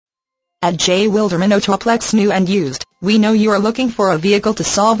At J. Wilderman Autoplex New and Used, we know you are looking for a vehicle to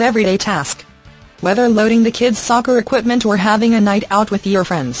solve everyday tasks. Whether loading the kids' soccer equipment or having a night out with your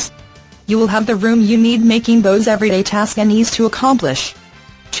friends, you will have the room you need, making those everyday tasks an ease to accomplish.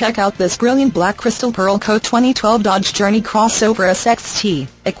 Check out this brilliant black crystal pearl coat 2012 Dodge Journey crossover SXT,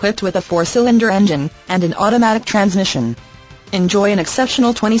 equipped with a 4-cylinder engine and an automatic transmission. Enjoy an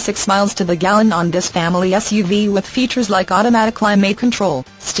exceptional 26 miles to the gallon on this family SUV with features like automatic climate control,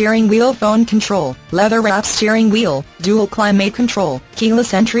 steering wheel phone control, leather-wrapped steering wheel, dual climate control,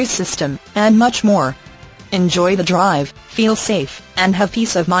 keyless entry system, and much more. Enjoy the drive, feel safe, and have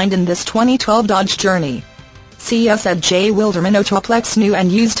peace of mind in this 2012 Dodge Journey. See us at J. Wilderman Autoplex New and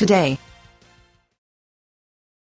Used today.